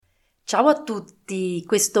Ciao a tutti,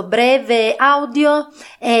 questo breve audio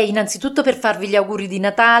è innanzitutto per farvi gli auguri di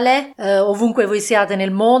Natale, ovunque voi siate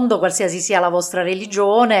nel mondo, qualsiasi sia la vostra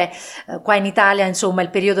religione. Qua in Italia, insomma, il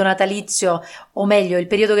periodo natalizio, o meglio, il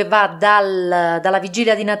periodo che va dalla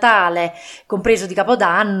vigilia di Natale, compreso di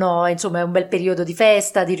Capodanno, insomma, è un bel periodo di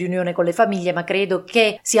festa, di riunione con le famiglie, ma credo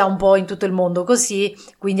che sia un po' in tutto il mondo così,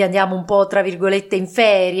 quindi andiamo un po' tra virgolette in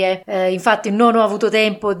ferie. Infatti non ho avuto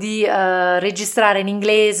tempo di registrare in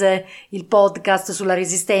inglese il podcast sulla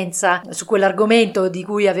resistenza, su quell'argomento di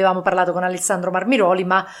cui avevamo parlato con Alessandro Marmiroli,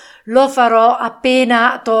 ma lo farò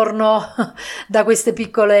appena torno da queste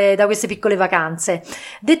piccole vacanze.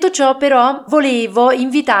 Detto ciò, però, volevo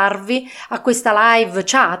invitarvi a questa live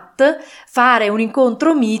chat, fare un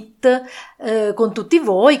incontro Meet con tutti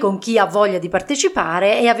voi, con chi ha voglia di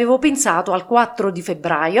partecipare, e avevo pensato al 4 di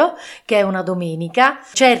febbraio, che è una domenica.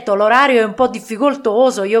 Certo, l'orario è un po'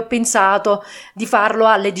 difficoltoso, io ho pensato di farlo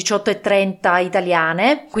alle 18:30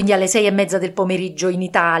 italiane, quindi alle 6:30 del pomeriggio in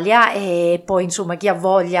Italia, e poi insomma chi ha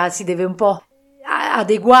voglia si deve un po'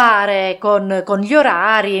 adeguare con gli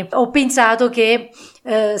orari. Ho pensato che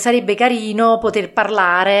sarebbe carino poter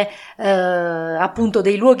parlare appunto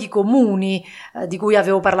dei luoghi comuni di cui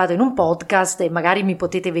avevo parlato in un podcast, e magari mi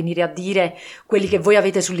potete venire a dire quelli che voi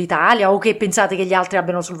avete sull'Italia o che pensate che gli altri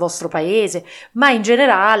abbiano sul vostro paese, ma in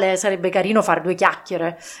generale sarebbe carino fare due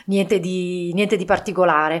chiacchiere, niente di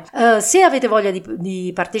particolare. Se avete voglia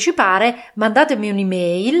di partecipare, mandatemi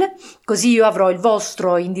un'email, così io avrò il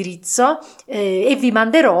vostro indirizzo e vi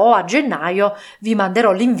manderò a gennaio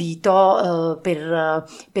l'invito per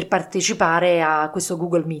partecipare a questo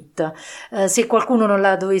Google Meet. Se qualcuno non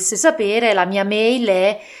la dovesse sapere, la mia mail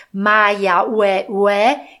è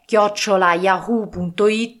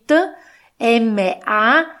maiaueue@yahoo.it,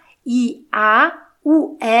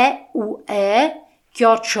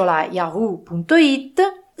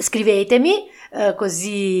 maiaueue@yahoo.it. Scrivetemi,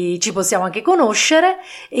 così ci possiamo anche conoscere,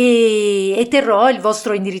 e terrò il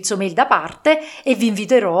vostro indirizzo mail da parte e vi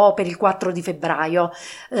inviterò per il 4 di febbraio.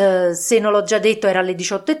 Se non l'ho già detto, era alle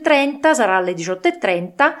 18:30, sarà alle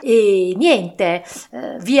 18:30, e niente,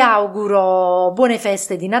 vi auguro buone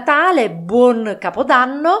feste di Natale, buon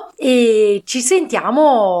Capodanno, e ci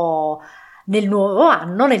sentiamo nel nuovo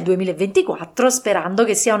anno, nel 2024, sperando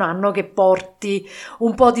che sia un anno che porti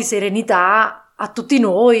un po' di serenità a tutti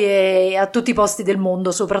noi e a tutti i posti del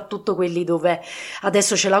mondo, soprattutto quelli dove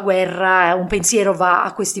adesso c'è la guerra. Un pensiero va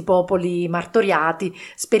a questi popoli martoriati.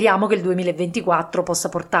 Speriamo che il 2024 possa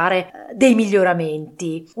portare dei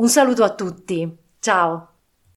miglioramenti. Un saluto a tutti, ciao!